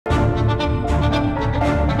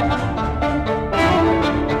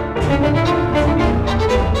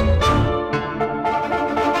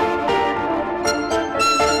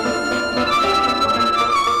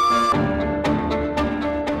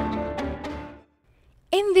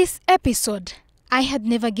this episode, I had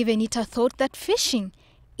never given it a thought that fishing,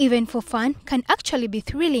 even for fun, can actually be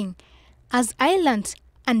thrilling, as I learned,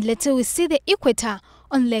 and later we see the equator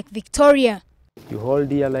on Lake Victoria. You hold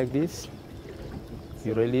here like this,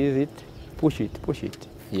 you release it, push it,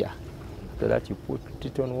 yeah. So that you put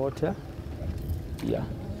it on water, yeah.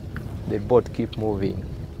 The boat keep moving.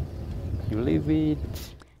 You leave it.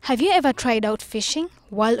 Have you ever tried out fishing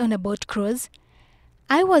while on a boat cruise?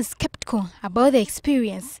 I was skeptical about the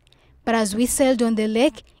experience, but as we sailed on the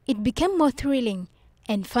lake, it became more thrilling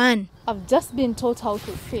and fun. I've just been taught how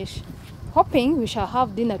to fish, hoping we shall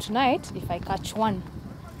have dinner tonight if I catch one.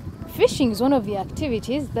 Fishing is one of the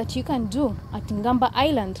activities that you can do at Ngamba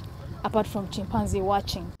Island, apart from chimpanzee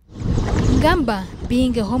watching. Ngamba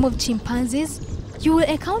being a home of chimpanzees, you will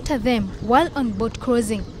encounter them while on boat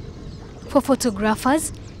cruising. For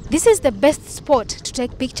photographers, this is the best spot to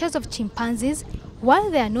take pictures of chimpanzees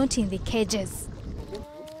while they are not in the cages.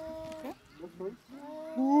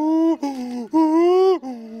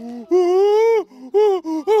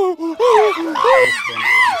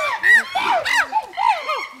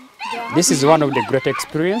 This is one of the great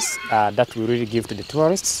experiences that we really give to the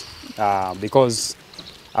tourists because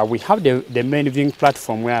we have the main viewing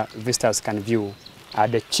platform where visitors can view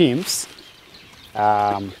the chimps,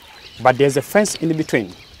 but there's a fence in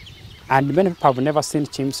between. And many people have never seen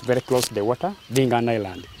chimps very close to the water, being an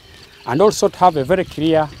island. And also to have a very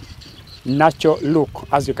clear natural look.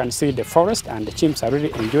 As you can see, the forest and the chimps are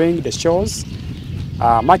really enjoying the shores.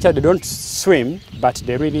 Much as they don't swim, but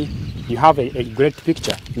they really, you have a great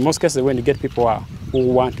picture. In most cases, when you get people who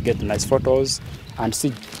want to get nice photos and see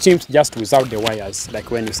chimps just without the wires,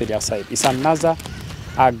 like when you see their side. It's another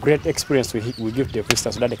great experience we give to the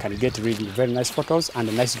visitors so that they can get really very nice photos and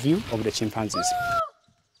a nice view of the chimpanzees.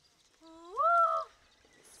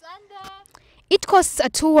 It costs a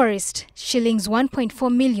tourist shillings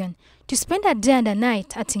 1.4 million to spend a day and a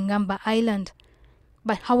night at Ngamba Island.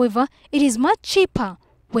 But however, it is much cheaper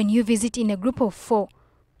when you visit in a group of 4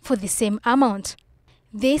 for the same amount.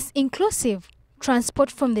 This inclusive transport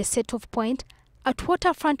from the set-off point at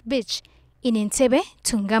Waterfront Beach in Entebbe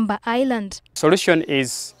to Ngamba Island. Solution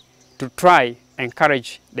is to try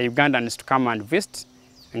encourage the Ugandans to come and visit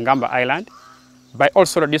Ngamba Island by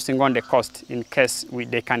also reducing on the cost in case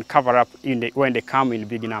they can cover up when they come in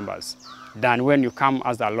big numbers than when you come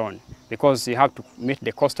as alone, because you have to meet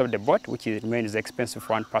the cost of the boat, which remains expensive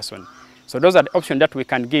for one person. So those are the options that we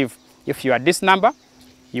can give. If you are this number,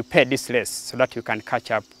 you pay this less so that you can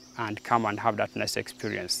catch up and come and have that nice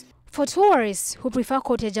experience. For tourists who prefer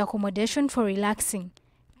cottage accommodation for relaxing,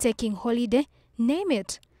 taking holiday, name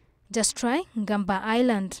it, just try Ngamba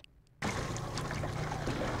Island.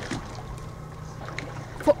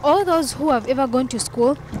 For all those who have ever gone to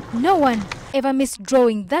school, no one ever missed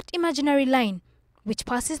drawing that imaginary line which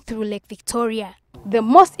passes through Lake Victoria. The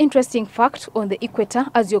most interesting fact on the equator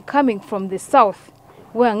as you're coming from the south,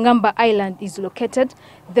 where Ngamba Island is located,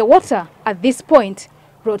 the water at this point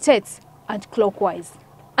rotates anti-clockwise.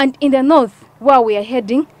 And in the north, where we are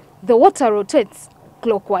heading, the water rotates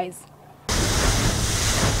clockwise.